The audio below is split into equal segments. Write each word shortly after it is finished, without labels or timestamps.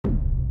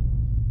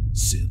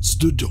Since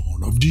the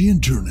dawn of the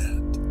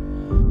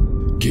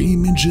internet,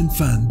 game engine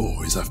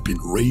fanboys have been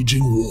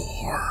waging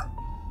war.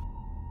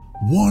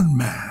 One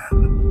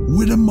man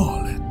with a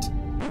mullet.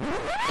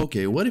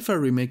 Okay, what if I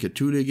remake a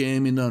 2D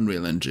game in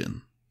Unreal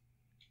Engine?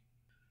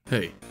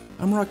 Hey,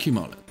 I'm Rocky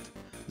Mullet.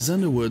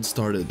 Xanderwood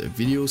started a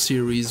video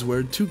series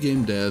where two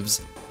game devs,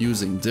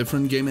 using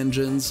different game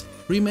engines,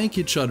 remake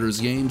each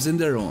other's games in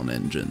their own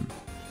engine.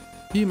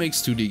 He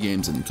makes 2D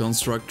games in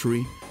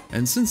Constructory,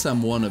 and since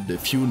I'm one of the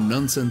few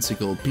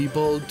nonsensical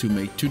people to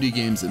make 2D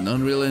games in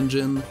Unreal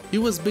Engine, he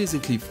was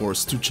basically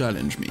forced to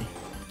challenge me.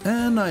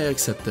 And I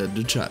accepted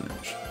the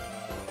challenge.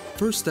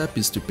 First step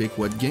is to pick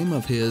what game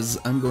of his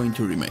I'm going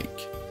to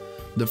remake.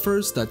 The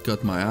first that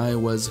caught my eye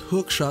was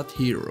Hookshot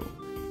Hero,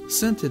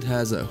 since it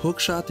has a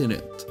hookshot in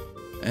it,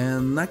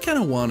 and I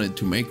kinda wanted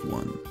to make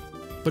one.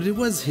 But it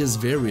was his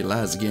very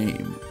last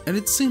game, and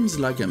it seems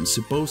like I'm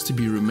supposed to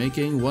be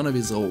remaking one of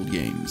his old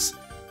games,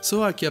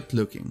 so I kept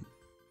looking.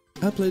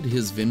 I played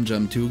his Vim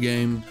Jam 2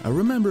 game. I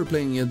remember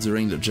playing it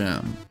during the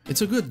jam.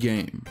 It's a good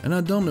game, and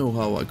I don't know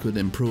how I could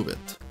improve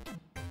it.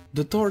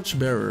 The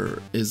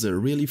Torchbearer is a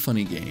really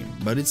funny game,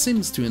 but it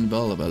seems to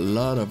involve a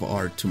lot of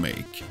art to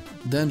make.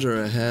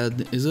 Danger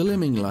Ahead is a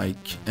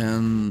lemming-like,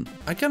 and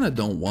I kinda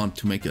don't want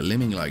to make a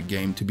lemming-like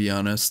game, to be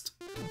honest.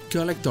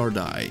 Collect or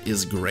Die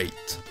is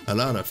great. A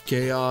lot of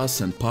chaos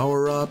and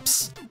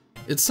power-ups.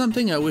 It's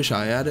something I wish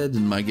I added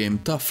in my game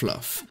Tuff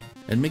Fluff,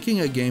 and making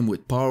a game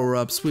with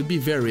power-ups would be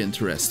very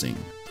interesting.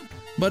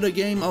 But the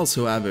game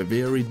also have a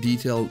very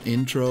detailed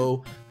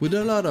intro with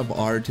a lot of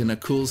art and a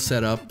cool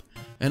setup,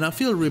 and I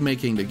feel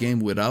remaking the game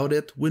without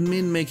it would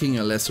mean making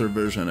a lesser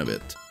version of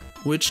it,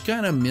 which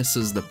kinda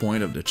misses the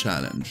point of the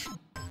challenge.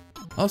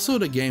 Also,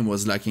 the game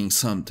was lacking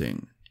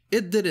something.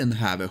 It didn't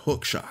have a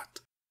hookshot.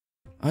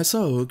 I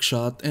saw a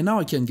hookshot and now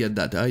I can get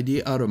that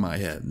idea out of my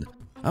head.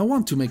 I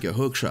want to make a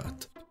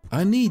hookshot.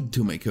 I need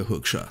to make a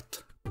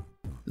hookshot.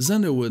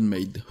 Xanderwood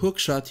made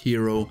Hookshot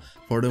Hero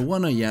for the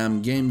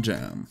WannaYam game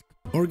jam,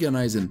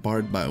 organized in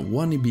part by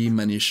Wannabe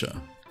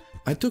Manisha.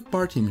 I took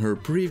part in her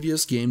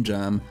previous game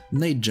jam,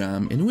 Nate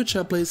Jam, in which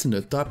I placed in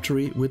the top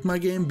 3 with my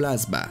game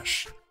Blast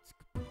Bash.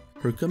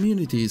 Her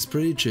community is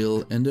pretty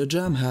chill and the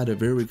jam had a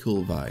very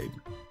cool vibe.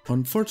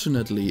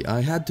 Unfortunately,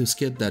 I had to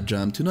skip that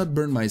jam to not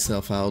burn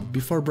myself out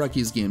before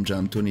Bracky's Game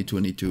Jam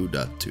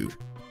 2022.2.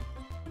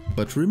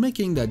 But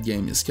remaking that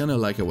game is kinda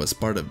like I was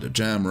part of the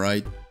jam,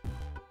 right?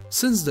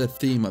 Since the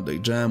theme of the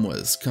jam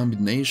was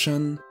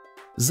combination,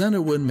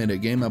 Xanderwood made a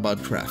game about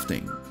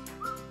crafting.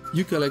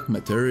 You collect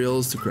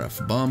materials to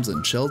craft bombs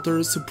and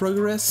shelters to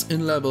progress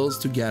in levels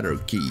to gather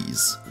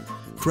keys,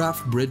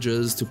 craft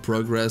bridges to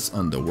progress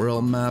on the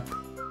world map,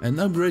 and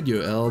upgrade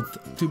your health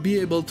to be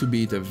able to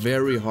beat a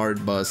very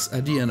hard boss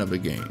at the end of the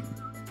game.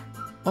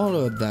 All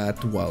of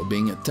that while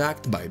being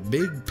attacked by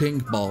big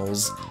pink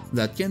balls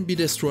that can be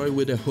destroyed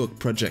with a hook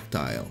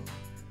projectile.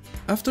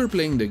 After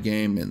playing the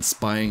game and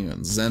spying on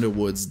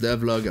Xanderwood's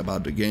devlog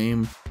about the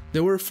game,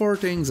 there were 4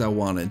 things I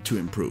wanted to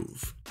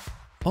improve.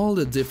 All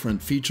the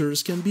different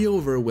features can be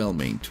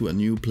overwhelming to a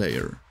new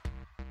player.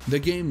 The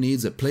game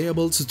needs a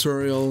playable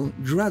tutorial,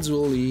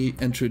 gradually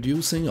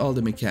introducing all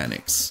the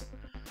mechanics.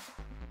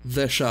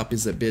 The shop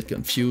is a bit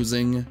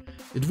confusing.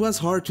 It was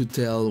hard to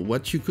tell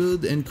what you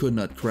could and could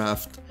not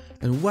craft,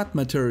 and what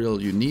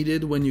material you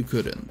needed when you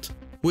couldn't,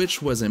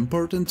 which was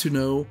important to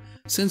know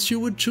since you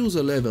would choose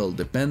a level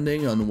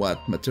depending on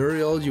what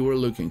material you were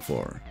looking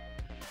for.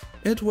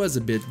 It was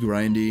a bit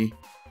grindy,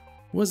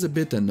 was a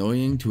bit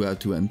annoying to have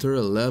to enter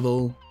a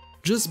level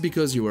just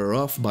because you were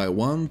off by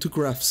 1 to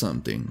craft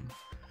something.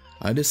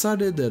 I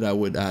decided that I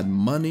would add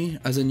money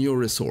as a new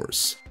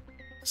resource,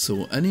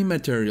 so any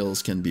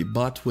materials can be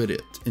bought with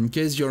it in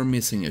case you're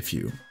missing a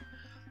few.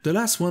 The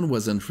last one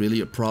wasn't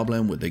really a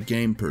problem with the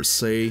game per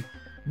se,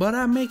 but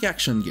I make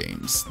action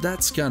games,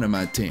 that's kinda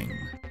my thing.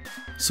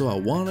 So I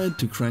wanted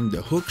to crank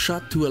the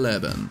hookshot to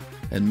 11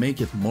 and make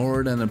it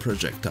more than a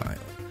projectile.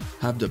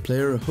 Have the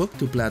player hook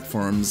to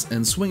platforms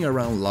and swing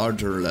around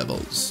larger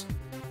levels.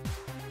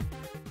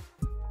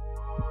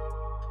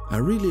 I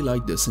really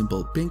like the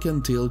simple pink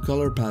and teal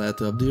color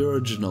palette of the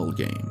original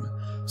game,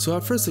 so I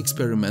first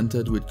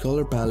experimented with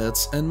color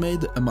palettes and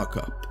made a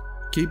mock-up,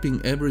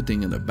 keeping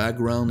everything in the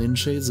background in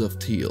shades of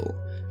teal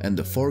and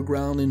the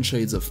foreground in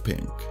shades of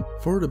pink.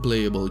 For the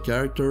playable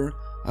character,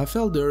 I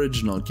felt the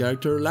original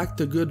character lacked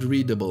a good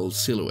readable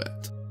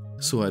silhouette,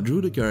 so I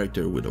drew the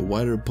character with a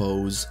wider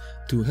pose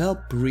to help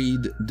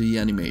read the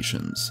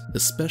animations,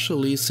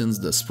 especially since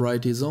the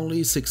sprite is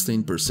only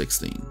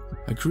 16:16.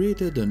 I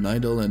created an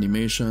idle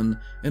animation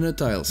and a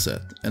tile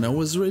set, and I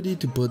was ready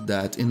to put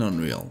that in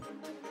Unreal.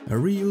 I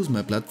reused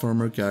my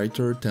platformer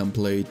character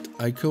template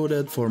I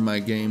coded for my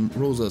game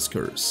Rosa's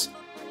Curse,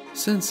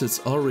 since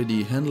it's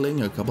already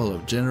handling a couple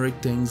of generic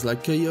things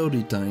like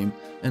coyote time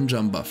and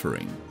jump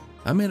buffering.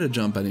 I made a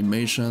jump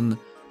animation,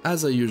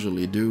 as I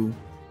usually do,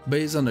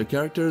 based on the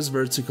character's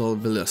vertical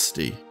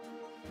velocity.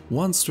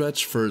 One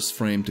stretch first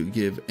frame to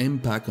give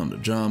impact on the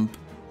jump,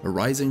 a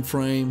rising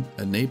frame,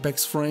 an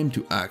apex frame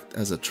to act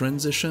as a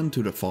transition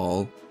to the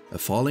fall, a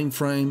falling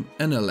frame,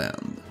 and a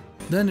land.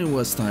 Then it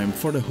was time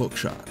for the hook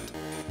shot.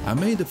 I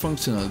made the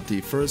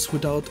functionality first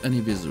without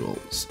any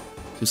visuals.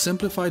 To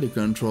simplify the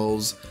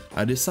controls,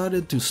 I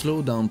decided to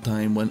slow down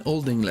time when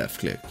holding left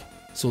click,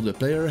 so the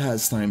player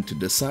has time to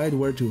decide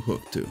where to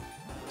hook to.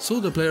 So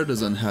the player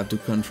doesn't have to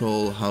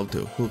control how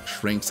the hook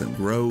shrinks and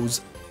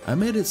grows, I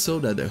made it so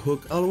that the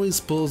hook always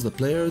pulls the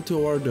player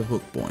toward the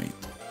hook point,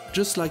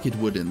 just like it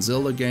would in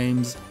Zelda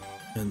games,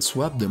 and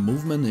swap the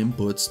movement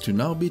inputs to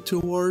now be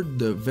toward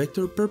the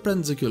vector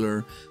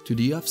perpendicular to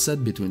the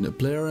offset between the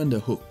player and the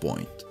hook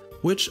point,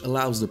 which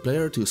allows the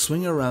player to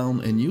swing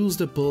around and use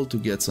the pull to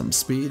get some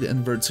speed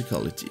and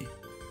verticality.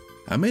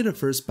 I made a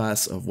first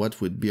pass of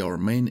what would be our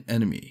main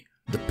enemy,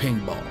 the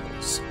ping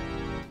balls.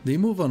 They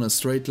move on a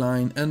straight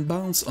line and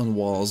bounce on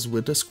walls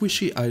with a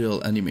squishy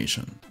idle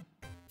animation.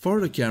 For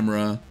the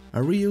camera, I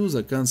reuse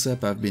a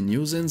concept I've been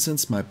using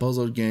since my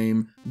puzzle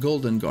game,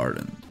 Golden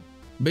Garden.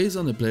 Based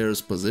on the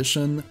player's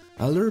position,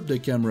 I lurp the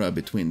camera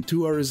between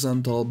two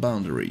horizontal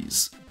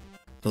boundaries,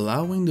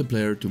 allowing the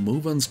player to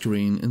move on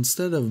screen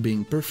instead of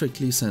being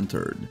perfectly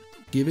centered,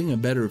 giving a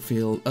better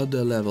feel of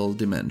the level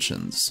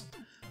dimensions.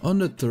 On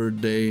the third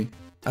day,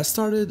 I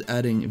started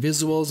adding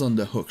visuals on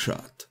the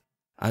hookshot.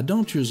 I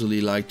don't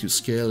usually like to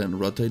scale and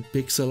rotate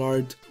pixel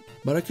art,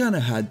 but I kinda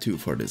had to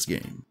for this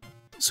game.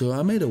 So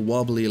I made a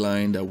wobbly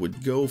line that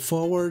would go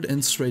forward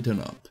and straighten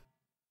up,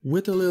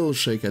 with a little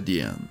shake at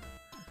the end.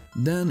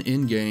 Then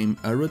in-game,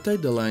 I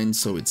rotate the line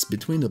so it's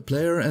between the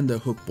player and the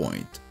hook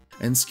point,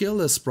 and scale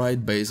the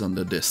sprite based on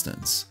the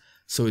distance,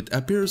 so it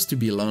appears to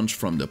be launched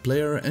from the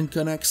player and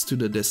connects to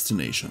the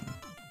destination.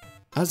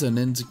 As an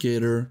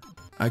indicator,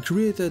 I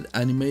created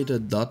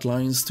animated dot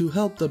lines to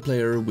help the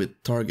player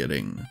with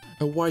targeting,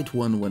 a white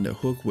one when the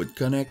hook would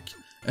connect,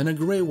 and a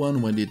grey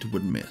one when it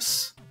would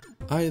miss.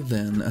 I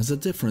then, as a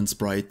different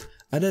sprite,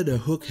 added a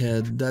hook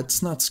head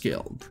that's not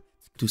scaled,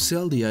 to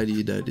sell the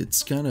idea that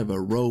it's kind of a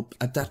rope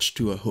attached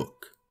to a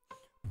hook.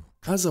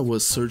 As I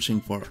was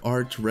searching for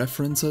art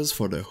references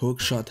for the hook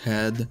shot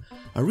head,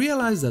 I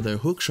realized that a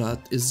hook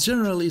shot is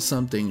generally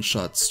something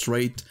shot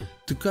straight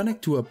to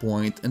connect to a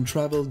point and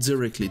travel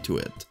directly to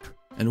it,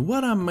 and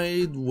what I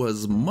made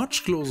was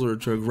much closer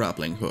to a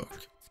grappling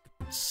hook.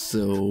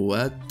 So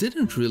I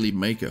didn't really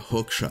make a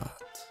hook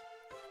shot.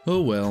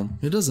 Oh well,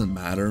 it doesn't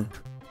matter.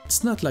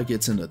 It's not like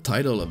it's in the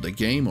title of the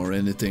game or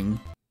anything.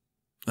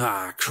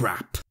 Ah,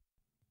 crap.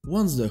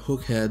 Once the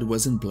hook head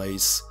was in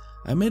place,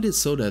 I made it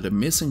so that a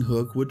missing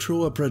hook would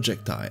throw a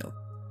projectile,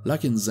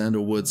 like in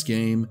Xanderwood's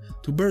game,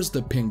 to burst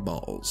the ping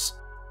balls.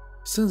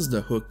 Since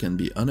the hook can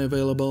be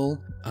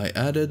unavailable, I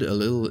added a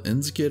little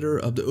indicator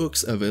of the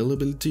hook's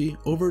availability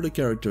over the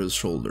character's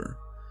shoulder.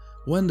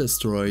 When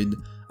destroyed,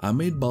 I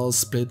made balls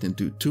split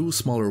into two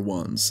smaller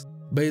ones,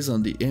 based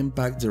on the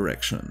impact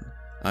direction.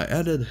 I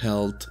added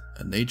health,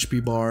 an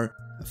HP bar,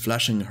 a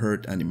flashing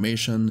hurt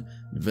animation,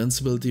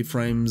 invincibility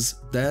frames,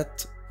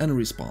 death, and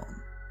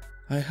respawn.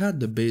 I had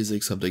the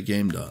basics of the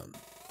game done.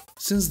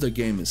 Since the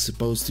game is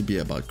supposed to be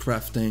about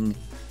crafting, it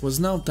was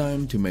now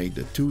time to make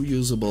the two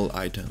usable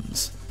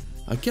items.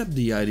 I kept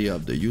the idea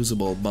of the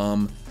usable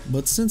bomb,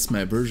 but since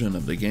my version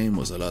of the game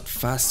was a lot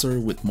faster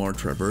with more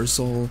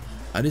traversal,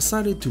 I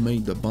decided to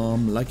make the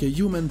bomb like a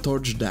Human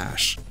Torch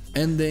dash,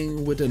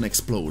 ending with an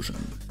explosion.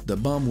 The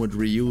bomb would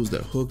reuse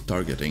the hook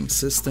targeting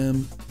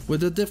system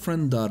with a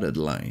different dotted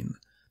line.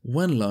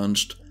 When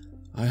launched,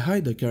 I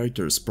hide the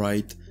character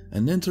sprite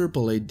and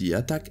interpolate the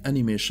attack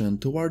animation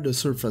toward the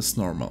surface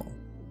normal,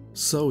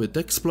 so it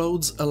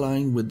explodes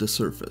aligned with the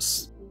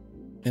surface.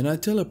 And I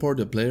teleport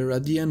the player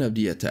at the end of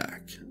the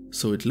attack,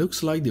 so it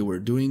looks like they were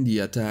doing the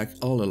attack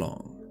all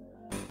along.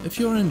 If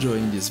you're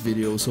enjoying this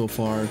video so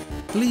far,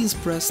 please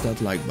press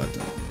that like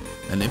button.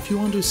 And if you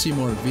want to see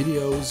more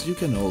videos, you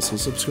can also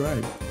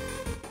subscribe.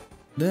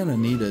 Then I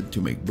needed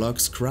to make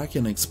blocks crack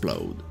and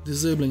explode,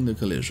 disabling the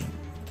collision.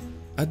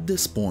 At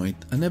this point,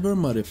 I never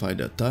modified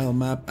the tile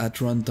map at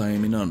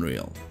runtime in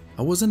Unreal.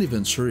 I wasn't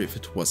even sure if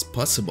it was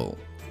possible.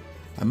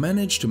 I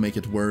managed to make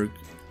it work,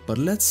 but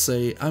let's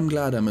say I'm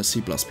glad I'm a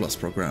C++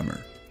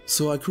 programmer.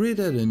 So I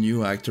created a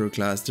new actor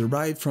class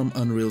derived from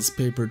Unreal's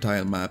paper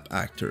tile map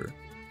actor,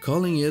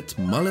 calling it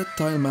Mullet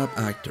Tile Map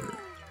Actor,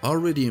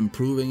 already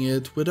improving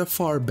it with a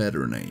far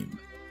better name.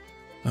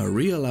 I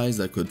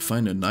realized I could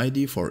find an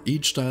ID for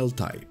each tile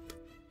type,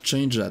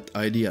 change that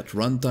ID at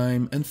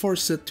runtime and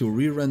force it to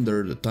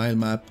re-render the tile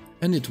map,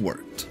 and it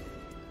worked.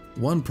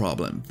 One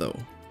problem though,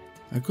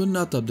 I could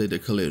not update the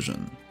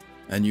collision,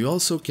 and you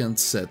also can't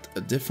set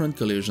a different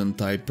collision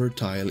type per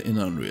tile in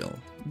Unreal.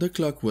 The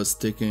clock was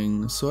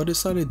ticking, so I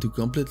decided to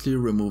completely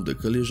remove the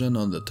collision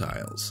on the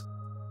tiles.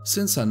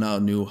 Since I now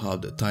knew how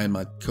the tile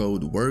map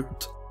code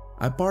worked,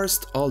 I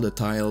parsed all the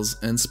tiles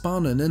and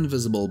spawned an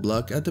invisible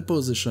block at the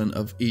position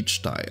of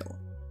each tile,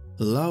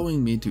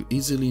 allowing me to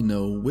easily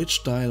know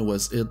which tile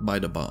was hit by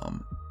the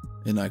bomb,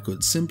 and I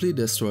could simply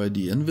destroy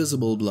the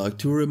invisible block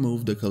to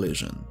remove the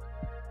collision.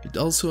 It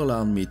also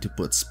allowed me to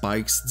put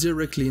spikes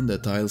directly in the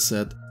tile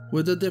set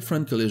with a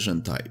different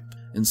collision type,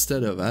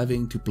 instead of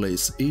having to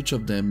place each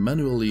of them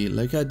manually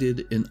like I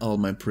did in all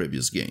my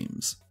previous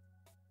games.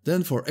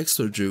 Then for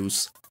extra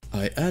juice,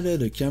 I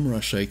added a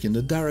camera shake in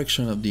the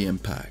direction of the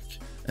impact,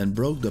 and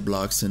broke the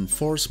blocks in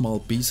 4 small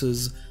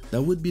pieces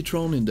that would be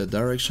thrown in the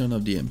direction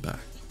of the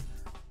impact.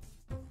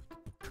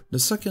 The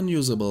second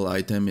usable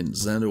item in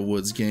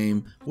Xanderwood's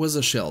game was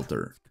a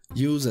shelter,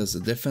 used as a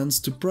defense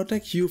to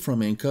protect you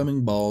from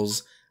incoming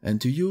balls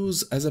and to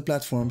use as a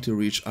platform to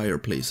reach higher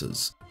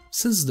places.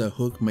 Since the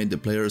hook made the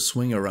player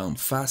swing around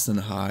fast and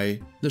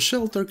high, the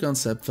shelter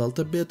concept felt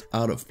a bit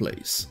out of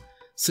place,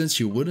 since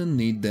you wouldn't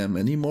need them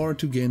anymore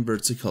to gain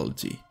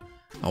verticality.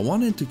 I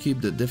wanted to keep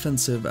the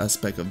defensive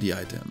aspect of the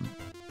item,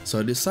 so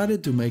I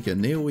decided to make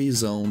an AoE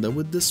zone that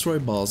would destroy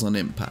balls on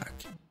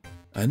impact.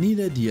 I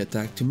needed the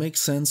attack to make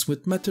sense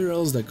with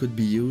materials that could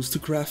be used to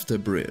craft a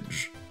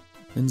bridge.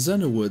 In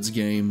Xanderwood's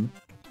game,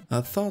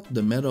 I thought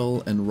the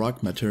metal and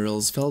rock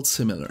materials felt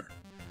similar,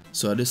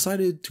 so I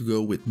decided to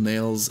go with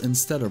nails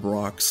instead of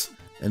rocks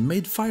and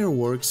made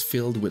fireworks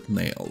filled with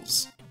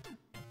nails.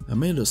 I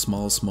made a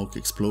small smoke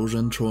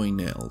explosion throwing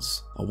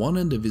nails. I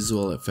wanted the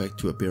visual effect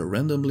to appear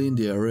randomly in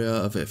the area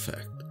of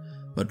effect,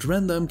 but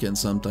random can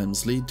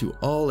sometimes lead to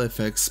all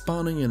effects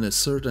spawning in a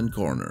certain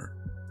corner,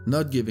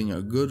 not giving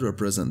a good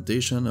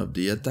representation of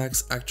the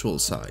attack's actual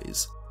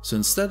size. So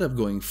instead of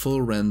going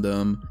full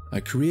random, I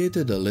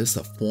created a list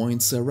of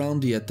points around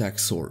the attack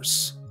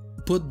source,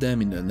 put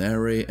them in an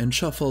array and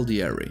shuffled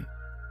the array.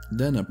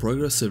 Then I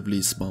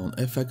progressively spawned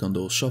effect on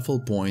those shuffle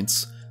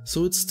points,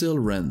 so it's still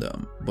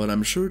random, but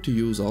I'm sure to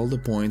use all the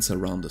points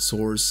around the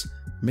source,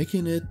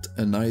 making it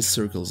a nice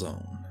circle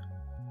zone.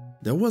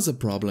 There was a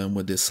problem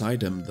with this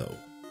item though.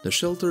 The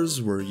shelters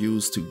were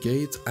used to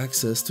gate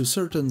access to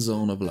certain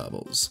zone of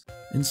levels,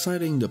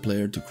 inciting the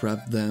player to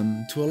craft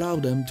them to allow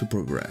them to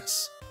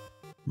progress.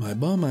 My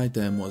bomb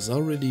item was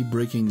already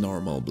breaking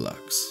normal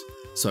blocks,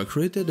 so I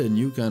created a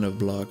new kind of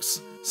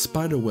blocks,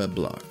 spiderweb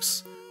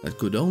blocks, that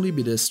could only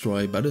be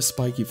destroyed by the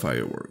spiky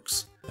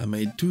fireworks. I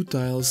made 2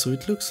 tiles so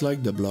it looks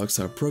like the blocks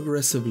are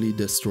progressively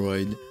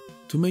destroyed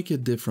to make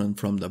it different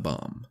from the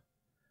bomb.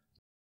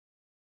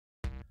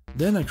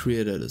 Then I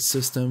created a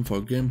system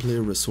for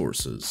gameplay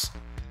resources,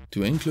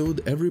 to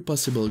include every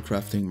possible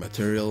crafting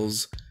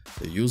materials,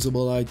 the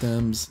usable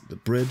items, the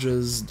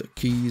bridges, the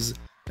keys,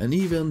 and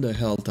even the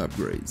health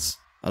upgrades,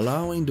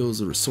 allowing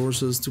those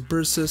resources to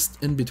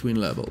persist in between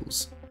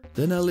levels.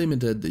 Then I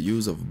limited the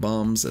use of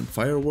bombs and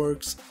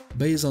fireworks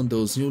based on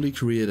those newly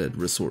created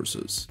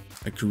resources.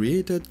 I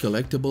created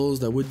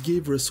collectibles that would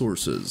give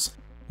resources,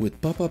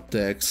 with pop-up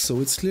text so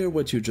it's clear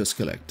what you just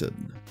collected.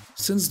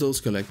 Since those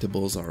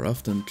collectibles are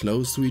often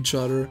close to each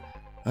other,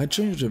 I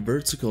changed the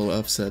vertical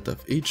offset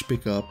of each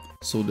pickup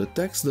so the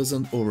text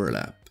doesn't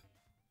overlap.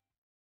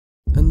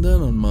 And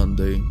then on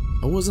Monday,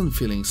 I wasn't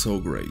feeling so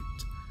great,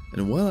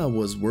 and while I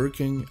was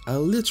working, I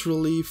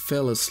literally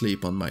fell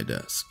asleep on my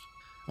desk.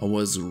 I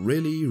was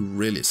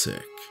really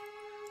sick.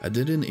 I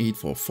didn't eat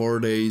for 4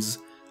 days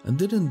and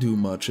didn't do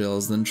much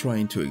else than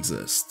trying to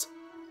exist.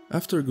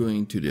 After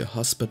going to the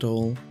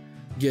hospital,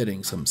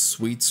 getting some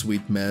sweet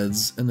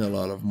meds and a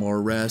lot of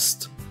more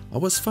rest, I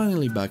was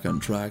finally back on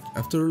track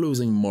after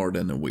losing more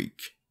than a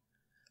week.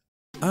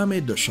 I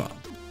made the shop,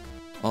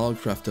 all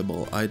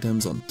craftable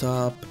items on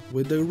top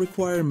with the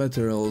required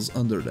materials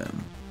under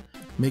them,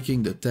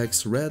 making the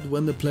text red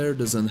when the player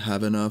doesn't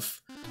have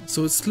enough,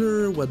 so it's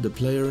clearer what the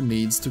player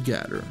needs to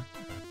gather.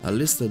 I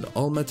listed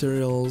all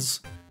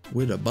materials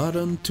with a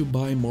button to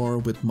buy more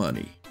with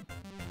money.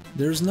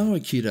 There's now a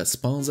key that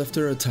spawns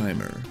after a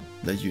timer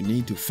that you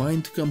need to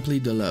find to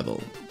complete the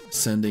level,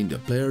 sending the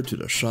player to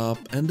the shop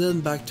and then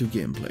back to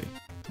gameplay.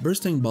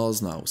 Bursting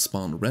balls now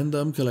spawn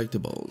random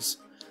collectibles.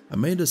 I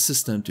made a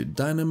system to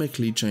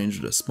dynamically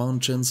change the spawn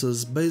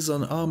chances based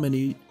on how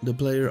many the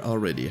player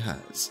already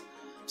has,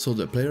 so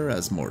the player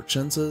has more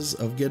chances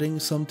of getting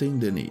something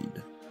they need.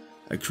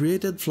 I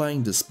created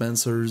flying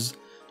dispensers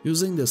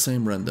using the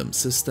same random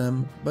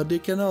system, but they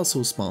can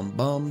also spawn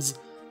bombs,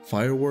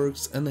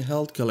 fireworks, and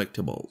health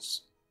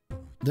collectibles.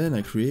 Then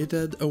I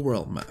created a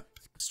world map,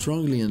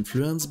 strongly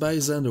influenced by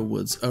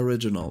Xanderwood's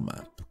original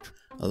map,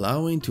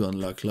 allowing to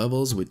unlock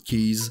levels with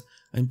keys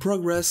and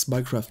progress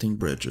by crafting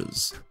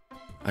bridges.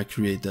 I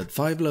created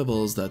 5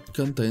 levels that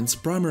contains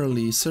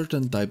primarily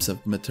certain types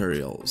of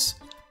materials,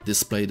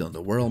 displayed on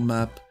the world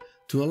map,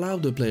 to allow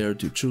the player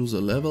to choose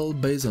a level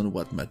based on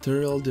what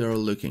material they are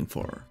looking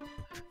for.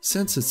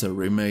 Since it's a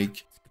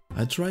remake,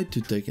 I tried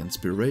to take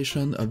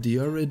inspiration of the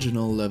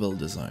original level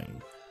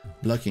design,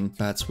 blocking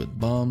paths with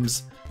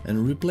bombs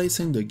and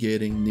replacing the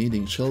gating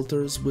needing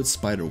shelters with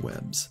spider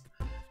webs.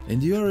 In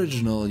the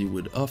original, you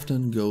would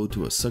often go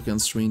to a second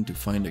screen to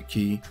find a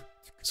key,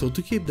 so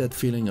to keep that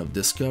feeling of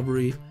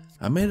discovery,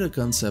 I made a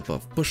concept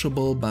of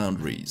pushable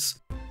boundaries,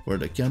 where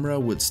the camera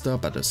would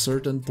stop at a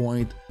certain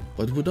point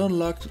but would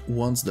unlock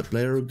once the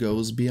player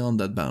goes beyond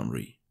that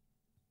boundary.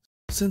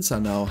 Since I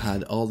now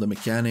had all the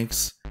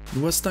mechanics,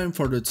 it was time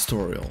for the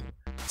tutorial,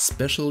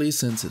 especially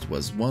since it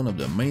was one of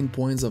the main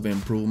points of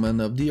improvement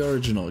of the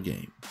original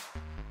game.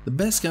 The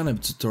best kind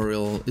of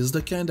tutorial is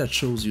the kind that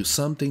shows you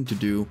something to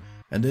do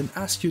and then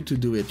asks you to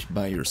do it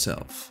by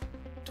yourself.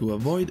 To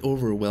avoid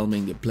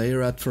overwhelming the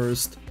player at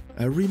first,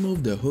 I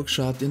removed the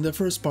hookshot in the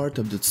first part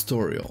of the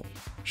tutorial,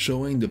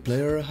 showing the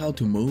player how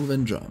to move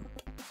and jump.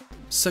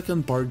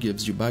 Second part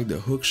gives you back the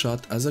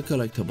hookshot as a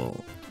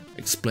collectible,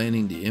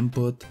 explaining the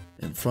input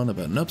in front of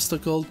an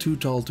obstacle too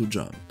tall to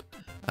jump,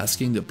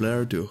 asking the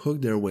player to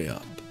hook their way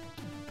up.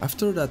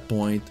 After that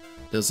point,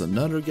 there's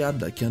another gap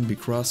that can be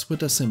crossed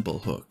with a simple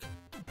hook,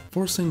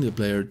 forcing the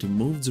player to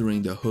move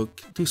during the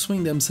hook to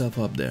swing themselves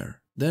up there,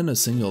 then a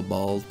single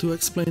ball to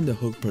explain the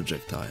hook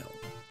projectile.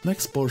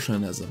 Next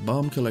portion has a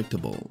bomb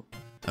collectible.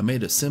 I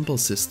made a simple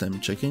system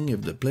checking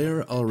if the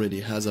player already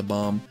has a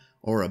bomb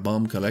or a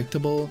bomb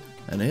collectible,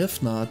 and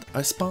if not,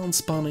 I spawned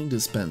spawning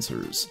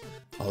dispensers,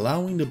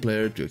 allowing the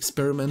player to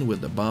experiment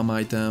with the bomb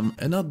item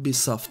and not be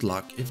soft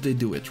locked if they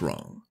do it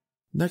wrong.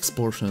 Next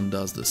portion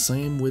does the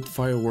same with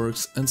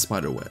fireworks and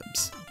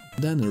spiderwebs.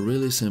 Then a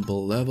really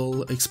simple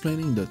level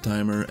explaining the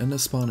timer and the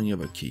spawning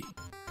of a key.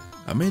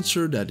 I made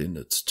sure that in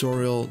the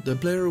tutorial, the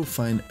player will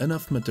find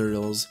enough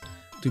materials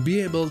to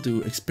be able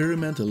to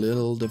experiment a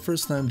little the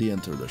first time they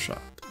enter the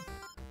shop.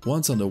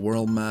 Once on the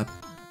world map,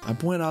 I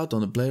point out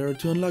on the player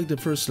to unlock the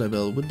first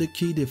level with the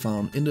key they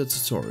found in the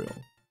tutorial.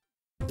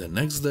 The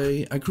next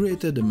day, I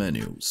created the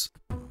menus.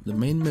 The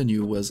main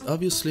menu was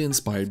obviously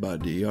inspired by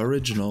the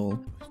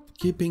original,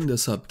 keeping the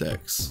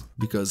subtext,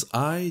 because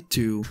I,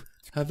 too,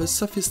 have a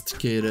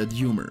sophisticated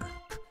humor.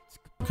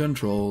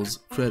 Controls,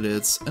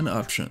 credits, and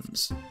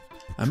options.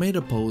 I made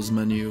a pause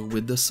menu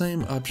with the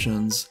same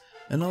options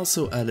and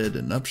also added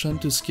an option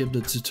to skip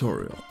the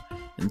tutorial,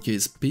 in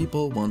case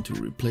people want to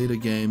replay the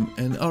game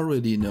and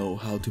already know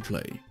how to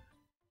play.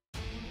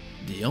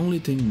 The only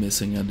thing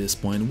missing at this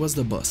point was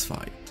the boss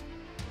fight.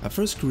 I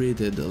first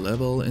created a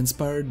level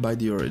inspired by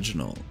the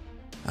original.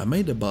 I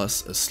made the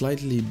boss a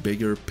slightly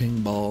bigger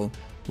pink ball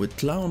with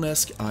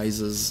clown-esque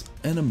eyes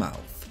and a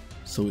mouth,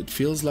 so it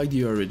feels like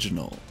the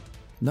original.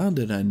 Now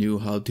that I knew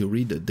how to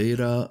read the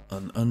data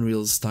on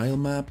Unreal's tile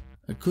map,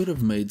 I could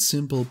have made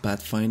simple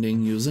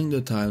pathfinding using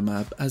the tile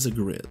map as a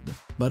grid,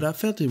 but I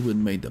felt it would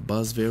make the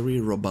boss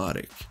very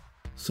robotic.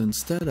 So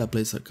instead I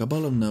placed a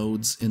couple of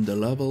nodes in the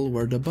level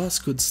where the boss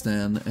could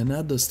stand, and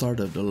at the start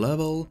of the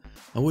level,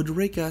 I would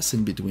raycast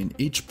in between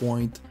each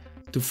point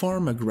to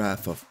form a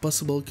graph of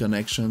possible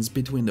connections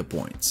between the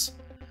points.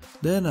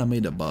 Then I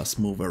made the boss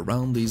move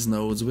around these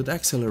nodes with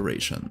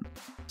acceleration,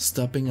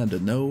 stopping at the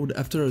node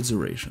after a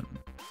duration.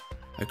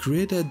 I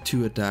created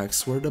 2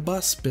 attacks where the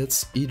boss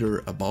spits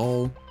either a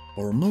ball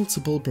or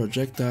multiple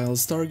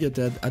projectiles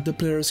targeted at the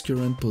player's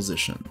current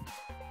position.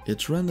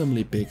 It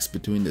randomly picks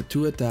between the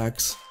 2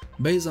 attacks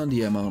based on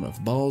the amount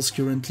of balls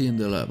currently in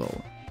the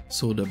level,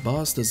 so the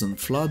boss doesn't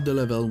flood the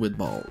level with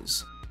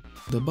balls.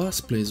 The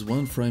boss plays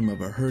 1 frame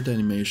of a hurt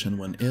animation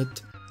when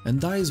hit and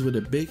dies with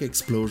a big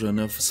explosion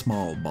of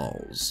small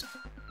balls.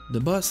 The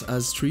boss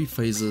has 3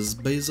 phases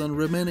based on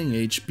remaining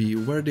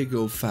HP where they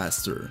go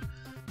faster,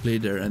 play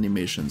their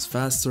animations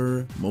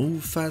faster,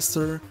 move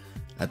faster,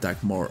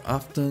 attack more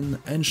often,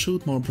 and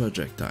shoot more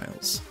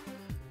projectiles.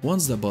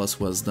 Once the boss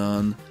was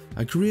done,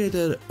 I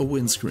created a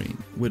windscreen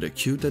with a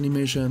cute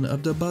animation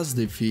of the boss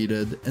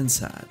defeated and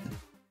sad.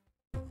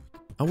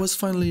 I was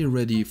finally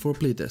ready for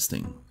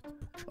playtesting.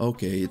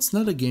 Okay, it's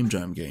not a game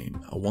jam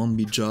game, I won't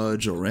be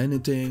judged or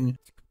anything,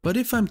 but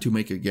if I'm to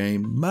make a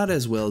game, might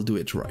as well do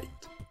it right.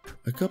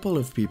 A couple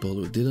of people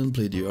who didn't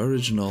play the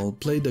original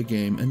played the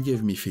game and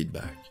gave me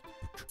feedback.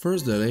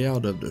 First, the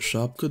layout of the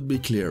shop could be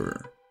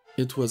clearer.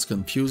 It was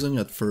confusing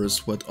at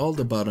first what all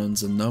the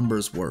buttons and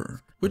numbers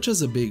were, which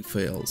is a big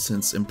fail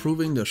since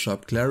improving the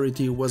shop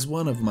clarity was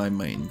one of my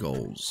main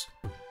goals.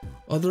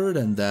 Other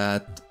than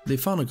that, they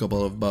found a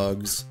couple of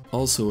bugs.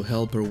 Also,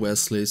 helper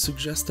Wesley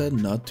suggested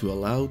not to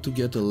allow to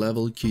get a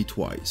level key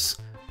twice,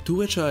 to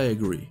which I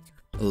agree.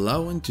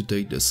 Allowing to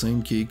take the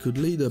same key could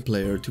lead a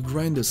player to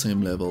grind the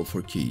same level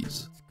for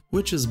keys,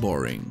 which is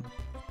boring.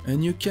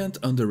 And you can't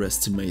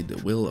underestimate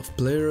the will of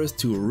players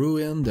to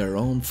ruin their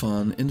own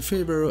fun in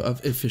favor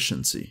of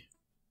efficiency.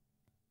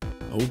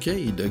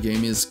 Okay, the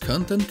game is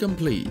content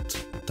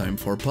complete. Time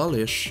for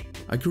polish.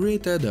 I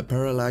created a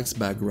parallax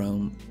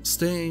background,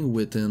 staying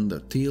within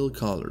the teal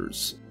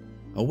colors.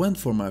 I went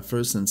for my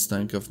first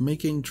instinct of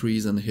making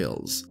trees and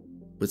hills,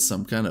 with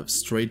some kind of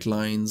straight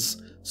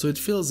lines, so it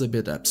feels a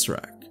bit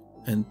abstract.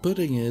 And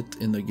putting it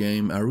in the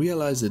game, I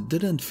realized it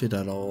didn't fit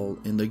at all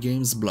in the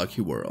game's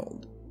blocky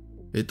world.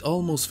 It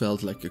almost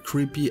felt like a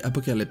creepy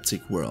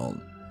apocalyptic world,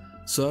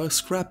 so I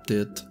scrapped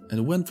it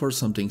and went for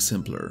something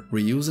simpler,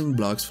 reusing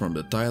blocks from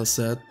the tile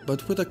set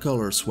but with a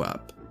color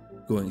swap,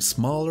 going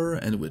smaller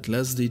and with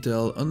less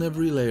detail on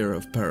every layer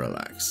of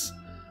parallax,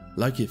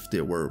 like if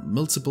there were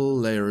multiple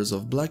layers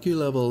of blocky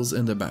levels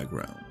in the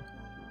background.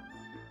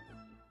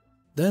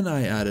 Then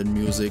I added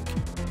music,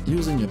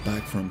 using a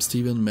pack from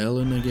Steven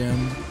Melin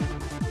again.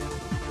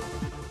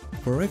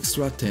 For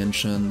extra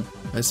tension,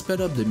 I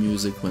sped up the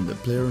music when the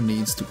player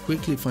needs to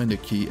quickly find a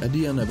key at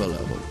the end of a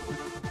level.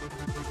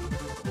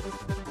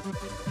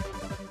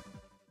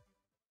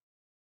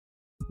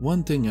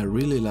 One thing I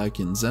really like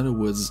in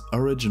Xanderwood's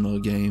original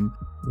game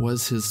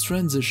was his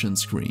transition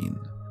screen.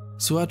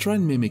 So I tried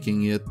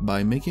mimicking it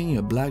by making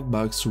a black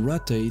box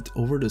rotate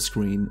over the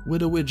screen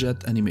with a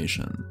widget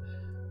animation,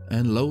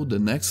 and load the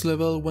next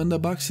level when the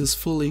box is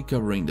fully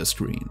covering the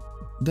screen.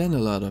 Then a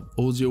lot of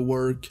audio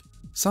work.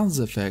 Sound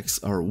effects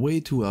are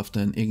way too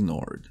often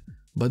ignored,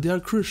 but they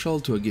are crucial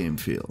to a game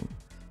feel.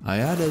 I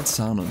added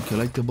sound on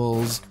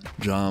collectibles,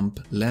 jump,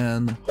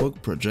 land, hook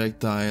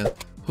projectile,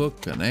 hook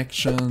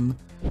connection.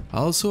 I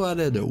also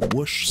added a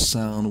whoosh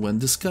sound when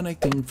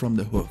disconnecting from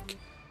the hook,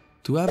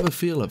 to have a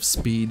feel of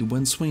speed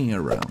when swinging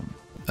around,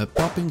 a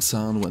popping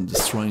sound when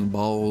destroying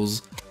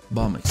balls,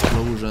 bomb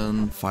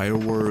explosion,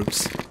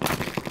 fireworks.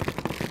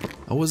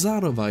 I was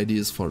out of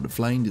ideas for the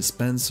flying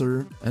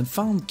dispenser and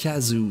found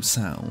kazoo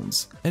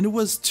sounds, and it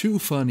was too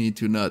funny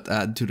to not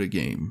add to the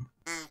game.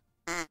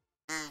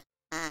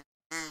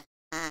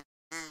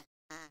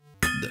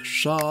 The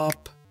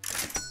shop,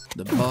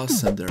 the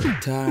boss and their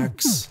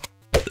attacks.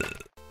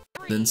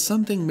 Then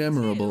something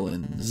memorable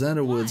in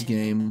Xanderwood's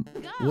game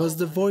was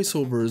the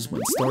voiceovers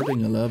when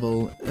starting a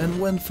level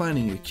and when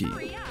finding a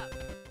key.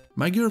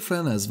 My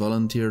girlfriend has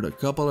volunteered a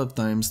couple of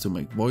times to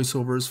make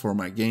voiceovers for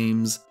my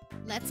games.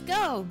 Let's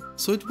go!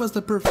 So it was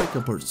the perfect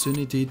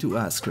opportunity to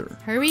ask her.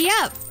 Hurry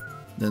up!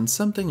 Then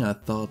something I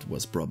thought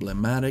was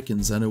problematic in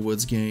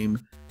Xanderwood's game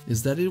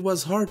is that it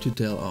was hard to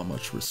tell how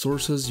much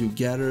resources you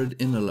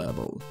gathered in a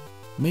level,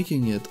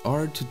 making it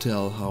hard to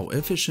tell how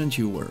efficient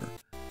you were.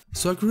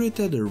 So I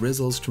created a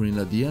result screen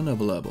at the end of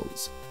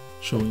levels,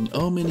 showing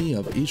how many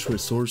of each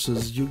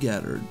resources you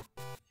gathered.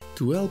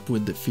 To help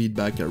with the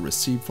feedback I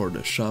received for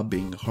the shop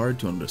being hard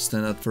to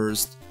understand at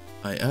first,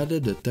 I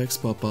added a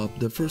text pop-up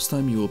the first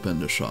time you open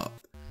the shop,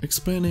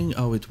 explaining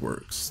how it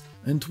works,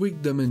 and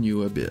tweaked the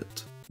menu a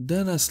bit.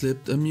 Then I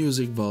slipped a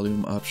music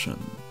volume option.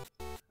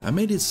 I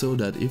made it so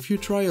that if you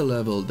try a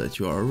level that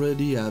you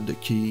already have the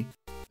key,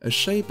 a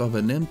shape of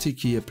an empty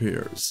key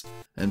appears,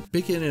 and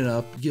picking it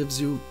up gives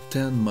you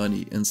 10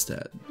 money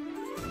instead.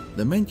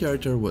 The main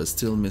character was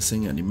still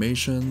missing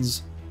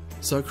animations,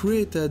 so I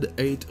created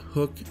 8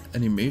 hook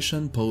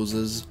animation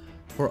poses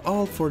for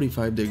all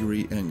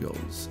 45-degree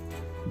angles.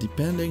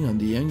 Depending on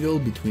the angle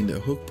between the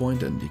hook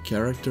point and the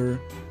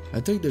character, I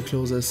take the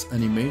closest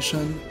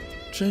animation,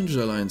 change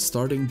the line's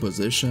starting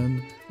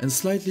position, and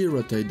slightly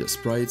rotate the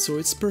sprite so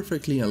it's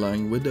perfectly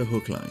aligned with the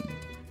hook line.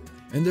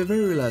 And the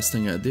very last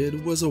thing I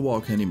did was a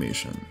walk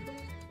animation.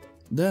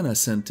 Then I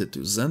sent it to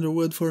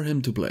Xanderwood for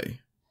him to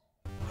play.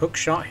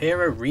 Hookshot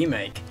Hero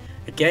Remake,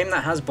 a game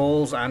that has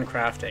balls and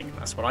crafting,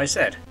 that's what I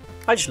said.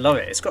 I just love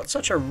it, it's got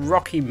such a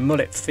rocky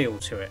mullet feel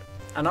to it.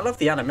 And I love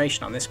the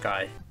animation on this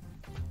guy.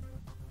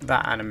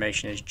 That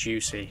animation is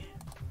juicy.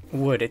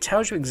 Wood, it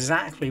tells you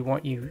exactly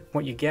what you're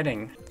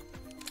getting.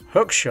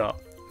 Hookshot,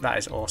 that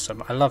is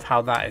awesome. I love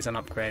how that is an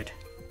upgrade.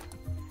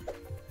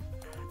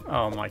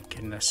 Oh my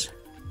goodness.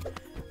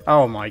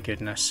 Oh my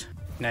goodness.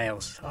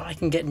 Nails. Oh, I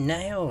can get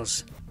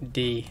nails.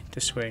 D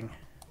to swing.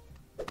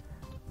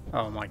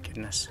 Oh my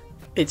goodness.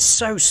 It's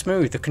so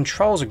smooth. The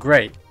controls are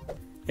great.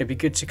 It'd be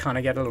good to kind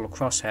of get a little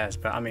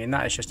crosshairs, but I mean,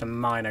 that is just a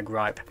minor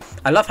gripe.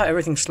 I love how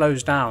everything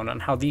slows down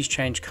and how these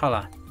change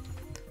colour.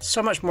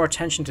 So much more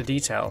attention to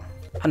detail.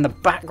 And the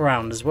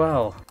background as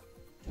well.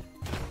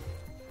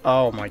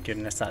 Oh my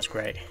goodness, that's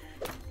great.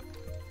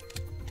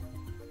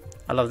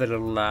 I love the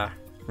little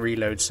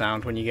reload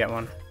sound when you get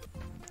one.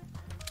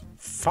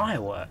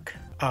 Firework.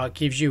 It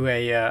gives you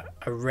a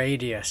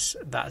radius.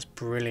 That's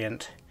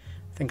brilliant.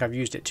 I think I've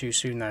used it too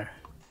soon though.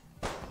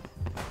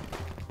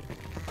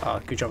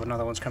 Good job,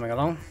 another one's coming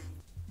along.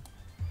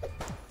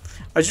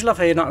 I just love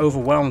how you're not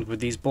overwhelmed with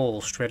these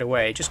balls straight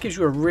away. It just gives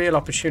you a real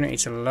opportunity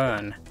to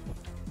learn.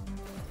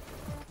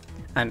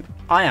 And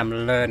I am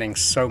learning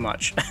so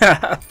much.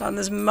 And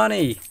there's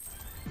money.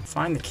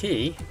 Find the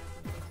key.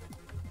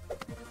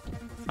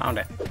 Found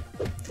it.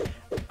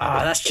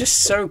 That's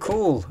just so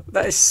cool.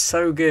 That is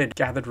so good.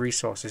 Gathered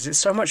resources. It's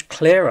so much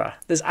clearer.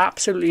 There's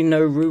absolutely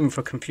no room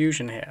for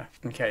confusion here.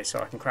 Okay, so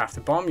I can craft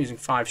a bomb using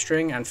 5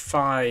 string and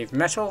 5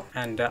 metal.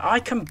 And I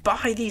can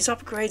buy these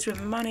upgrades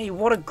with money.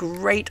 What a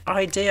great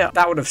idea.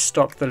 That would have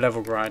stopped the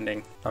level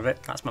grinding. Love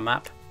it. That's my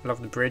map.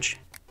 Love the bridge.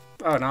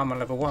 Oh, now I'm on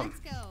level 1.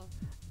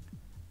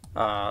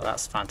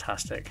 That's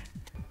fantastic.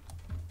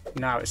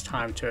 Now it's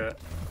time to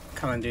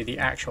come and do the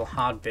actual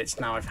hard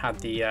bits. Now I've had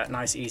the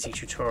nice easy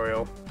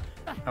tutorial.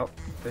 Oh,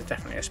 there's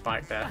definitely a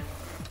spike there.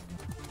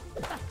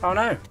 Oh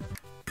no!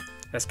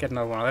 Let's get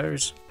another one of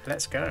those.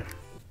 Let's go.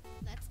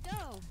 Let's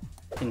go.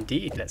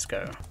 Indeed, let's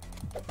go.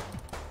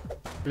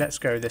 Let's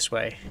go this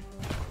way.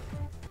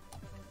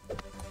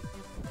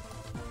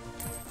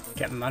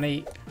 Get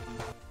money.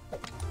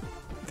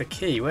 The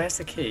key. Where's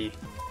the key?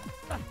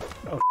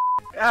 Oh.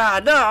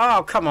 No!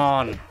 Oh, come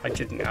on! I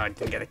didn't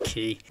get a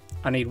key.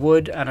 I need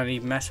wood and I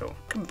need metal.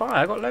 I can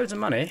buy. I got loads of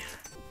money.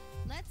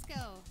 Let's go.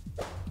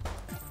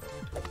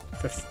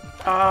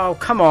 Oh,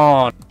 come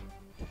on!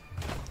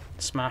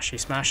 Smashy,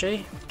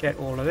 smashy. Get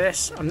all of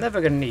this. I'm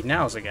never going to need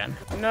nails again.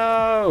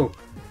 No!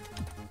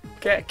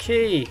 Get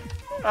key.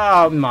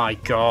 Oh my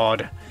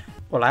god.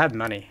 Well, I had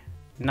money.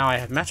 Now I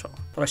have metal.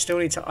 But I still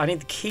need to, I need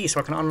the key so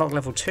I can unlock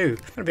level 2. I'm going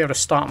to be able to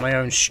start my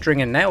own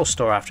string and nail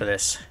store after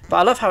this. But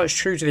I love how it's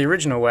true to the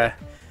original where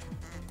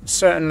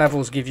certain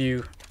levels give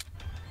you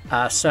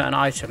certain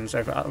items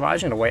over. Well, I'm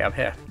just going to wait up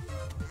here.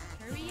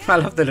 I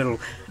love the little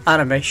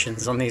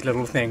animations on these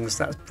little things.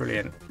 That's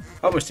brilliant.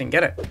 I almost didn't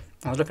get it.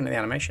 I was looking at the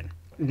animation.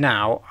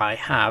 Now I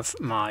have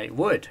my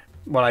wood.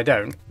 Well, I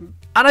don't.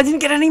 And I didn't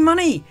get any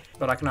money!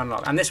 But I can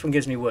unlock. And this one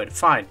gives me wood.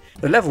 Fine.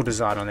 The level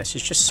design on this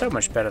is just so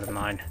much better than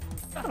mine.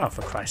 Oh,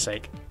 for Christ's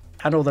sake.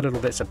 And all the little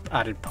bits of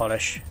added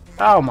polish.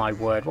 Oh my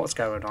word, what's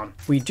going on?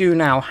 We do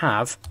now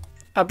have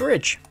a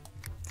bridge.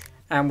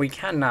 And we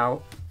can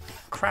now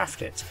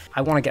craft it.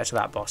 I want to get to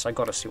that boss. I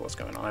got to see what's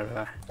going on over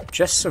there.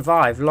 Just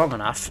survive long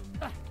enough.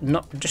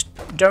 Just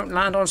don't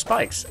land on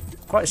spikes.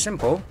 Quite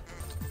simple.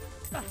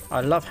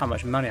 I love how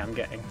much money I'm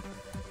getting.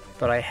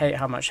 But I hate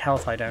how much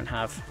health I don't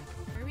have.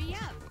 Hurry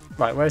up.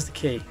 Right, where's the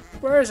key?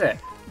 Where is it?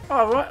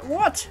 Oh, right,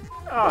 what?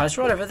 Oh, it's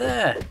right over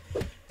there.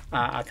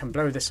 I can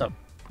blow this up.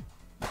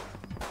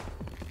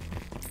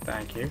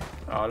 Thank you.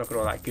 Oh, look at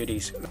all that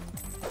goodies.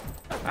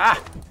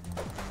 Ah!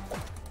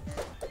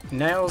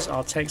 Nails,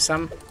 I'll take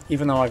some.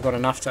 Even though I've got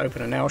enough to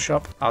open a nail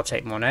shop, I'll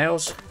take more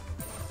nails.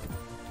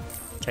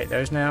 Take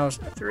those nails.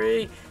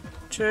 3,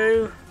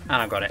 2,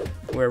 and I got it.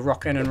 We're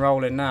rocking and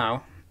rolling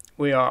now.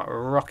 We are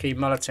rocky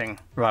mulleting.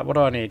 Right, what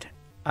do I need?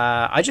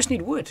 I just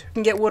need wood. I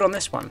can get wood on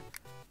this one.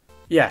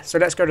 Yeah, so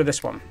let's go to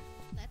this one.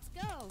 Let's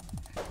go.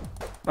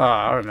 Oh,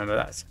 I remember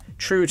that.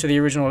 True to the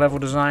original level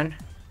design.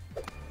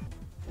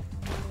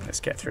 Let's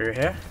get through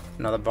here.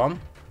 Another bomb.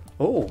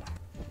 Oh,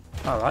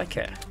 I like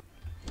it.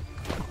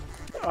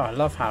 Oh, I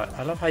love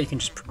how you can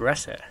just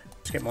progress it.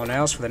 Let's get more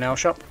nails for the nail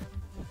shop.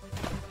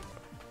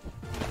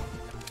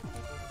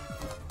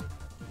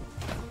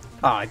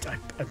 Oh, I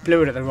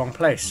blew it at the wrong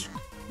place.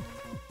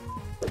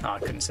 Oh, I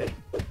couldn't see.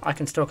 I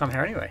can still come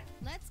here anyway.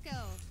 Let's go.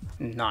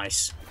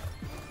 Nice.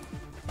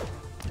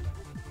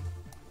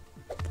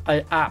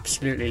 I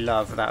absolutely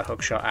love that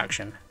hookshot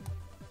action.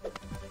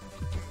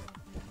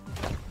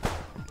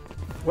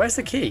 Where's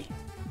the key?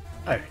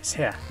 Oh, it's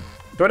here.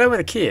 Do I know where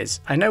the key is?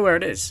 I know where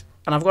it is.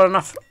 And I've got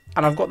enough,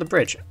 and I've got the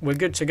bridge. We're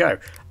good to go.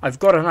 I've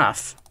got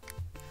enough.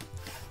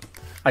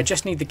 I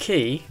just need the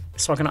key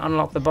so I can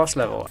unlock the boss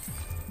level.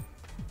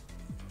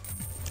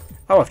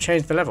 Oh, I've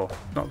changed the level.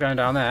 Not going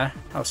down there.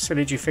 How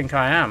silly do you think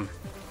I am?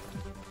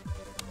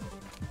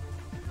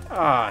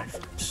 Ah,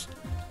 I've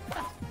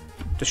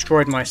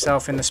destroyed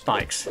myself in the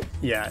spikes.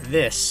 Yeah,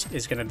 this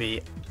is going to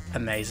be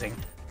amazing.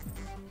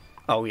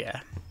 Oh,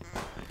 yeah.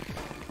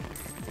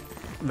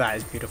 That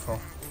is beautiful.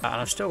 And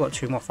I've still got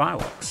 2 more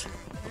fireworks.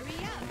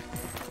 Hurry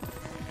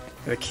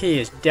up. The key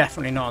is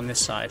definitely not on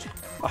this side.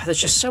 Oh, there's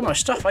just so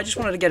much stuff. I just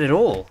wanted to get it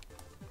all.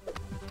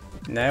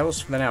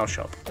 Nails for the nail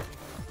shop.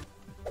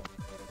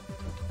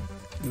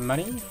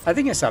 Money? I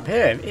think it's up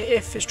here.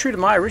 If it's true to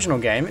my original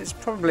game, it's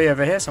probably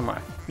over here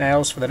somewhere.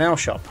 Nails for the nail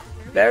shop.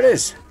 There it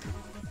is.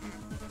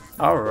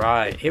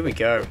 Alright, here we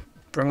go.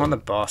 Bring on the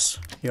boss.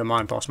 You're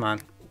mine, boss man.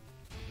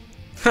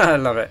 I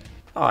love it.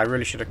 Oh, I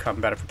really should have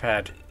come better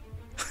prepared.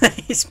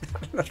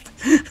 What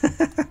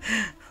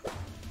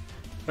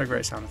a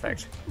great sound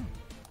effect.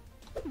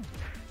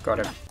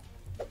 Got him.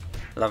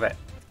 Love it.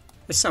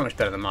 It's so much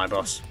better than my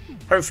boss.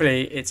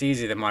 Hopefully it's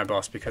easier than my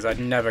boss because I'd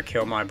never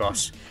kill my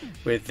boss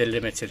with the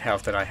limited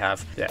health that I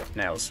have. Yeah,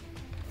 nails.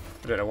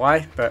 I don't know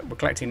why, but we're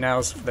collecting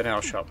nails for the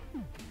nail shop.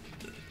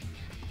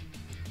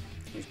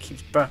 He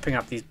keeps burping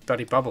up these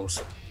bloody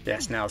bubbles.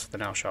 Yes, nails for the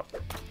nail shop. I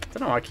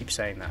don't know why I keep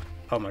saying that.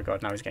 Oh my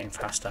god, now he's getting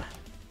faster.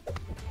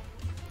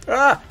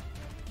 Ah!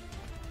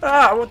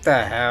 Ah, what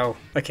the hell?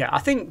 Okay, I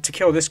think to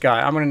kill this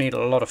guy, I'm going to need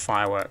a lot of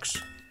fireworks.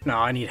 No,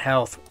 I need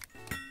health.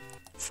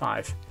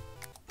 5.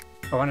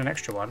 Oh, and an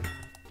extra one.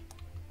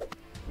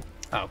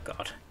 Oh,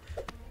 God.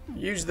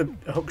 Use the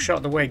hook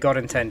shot the way God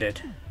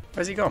intended.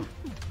 Where's he gone?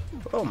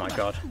 Oh, my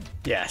God.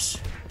 Yes.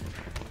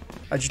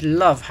 I just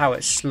love how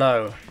it's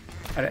slow.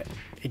 And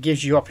it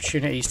gives you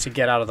opportunities to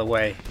get out of the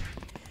way.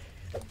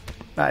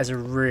 That is a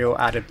real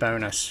added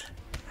bonus.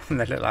 And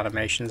the little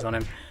animations on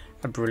him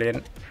are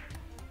brilliant.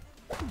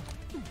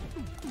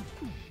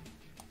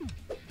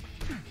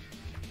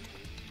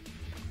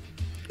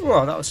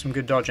 Whoa, that was some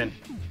good dodging.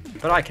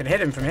 But I can hit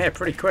him from here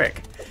pretty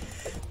quick.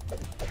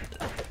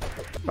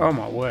 Oh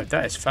my word,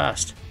 that is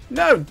fast.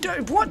 No,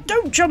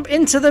 don't jump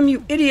into them,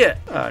 you idiot!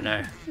 Oh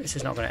no, this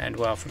is not going to end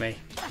well for me.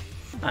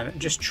 And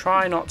just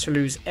try not to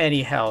lose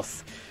any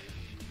health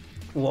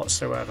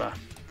whatsoever.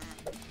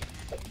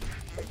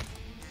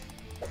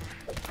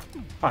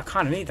 Oh, I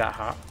kind of need that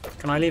heart.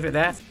 Can I leave it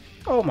there?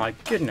 Oh my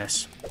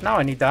goodness. Now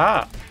I need the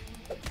heart.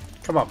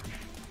 Come on,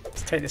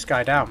 let's take this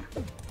guy down.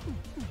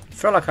 I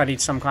feel like I need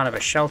some kind of a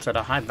shelter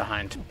to hide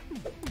behind.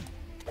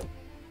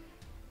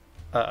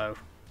 Uh-oh.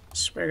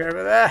 Swing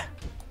over there.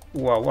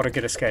 Whoa, what a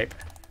good escape.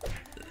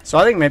 So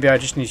I think maybe I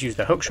just need to use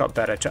the hookshot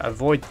better to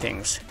avoid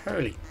things.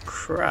 Holy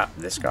crap,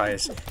 this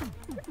guy's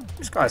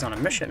on a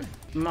mission.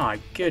 My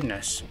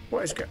goodness.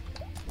 What is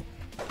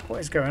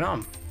going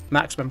on?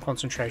 Maximum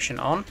concentration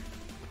on.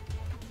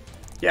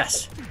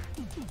 Yes.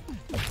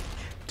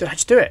 Did I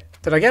just do it?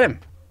 Did I get him?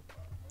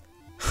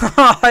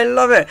 I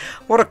love it.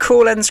 What a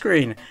cool end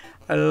screen.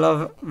 I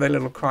love the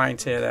little crying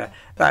tear there.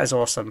 That is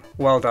awesome.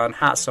 Well done.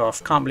 Hats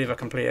off. Can't believe I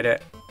completed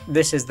it.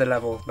 This is the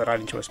level that I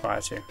need to aspire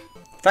to.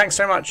 Thanks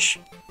so much,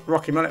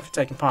 Rocky Mullet, for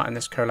taking part in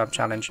this collab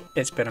challenge.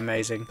 It's been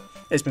amazing.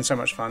 It's been so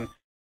much fun.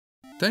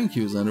 Thank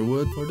you,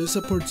 Xanderwood, for this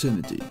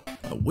opportunity.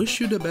 I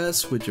wish you the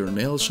best with your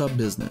nail shop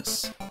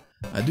business.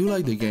 I do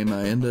like the game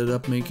I ended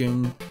up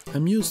making.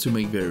 I'm used to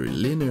make very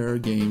linear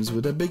games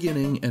with a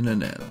beginning and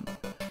an end.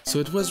 So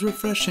it was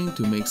refreshing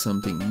to make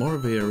something more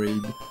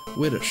varied,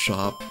 with a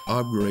shop,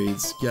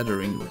 upgrades,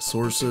 gathering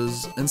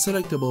resources, and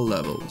selectable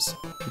levels.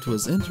 It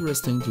was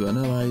interesting to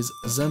analyze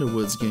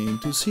Xanderwood's game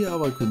to see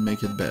how I could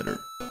make it better.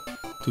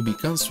 To be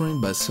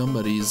constrained by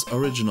somebody's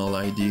original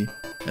idea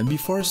and be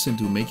forced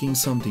into making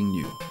something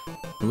new.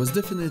 It was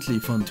definitely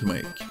fun to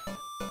make.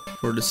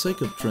 For the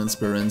sake of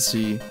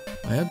transparency,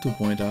 I had to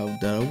point out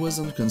that I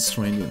wasn't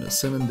constrained in a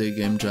 7-day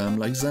game jam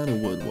like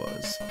Xanderwood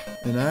was,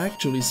 and I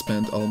actually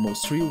spent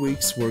almost 3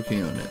 weeks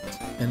working on it.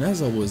 And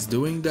as I was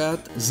doing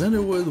that,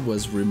 Xanderwood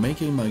was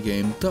remaking my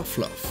game Tuff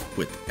Fluff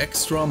with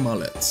extra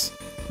mullets,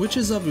 which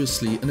is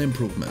obviously an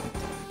improvement.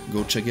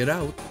 Go check it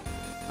out.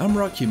 I'm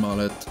Rocky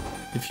Mullet.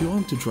 If you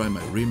want to try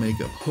my remake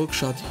of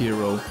Hookshot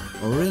Hero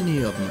or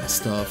any of my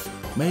stuff,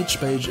 my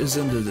page is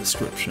in the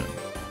description.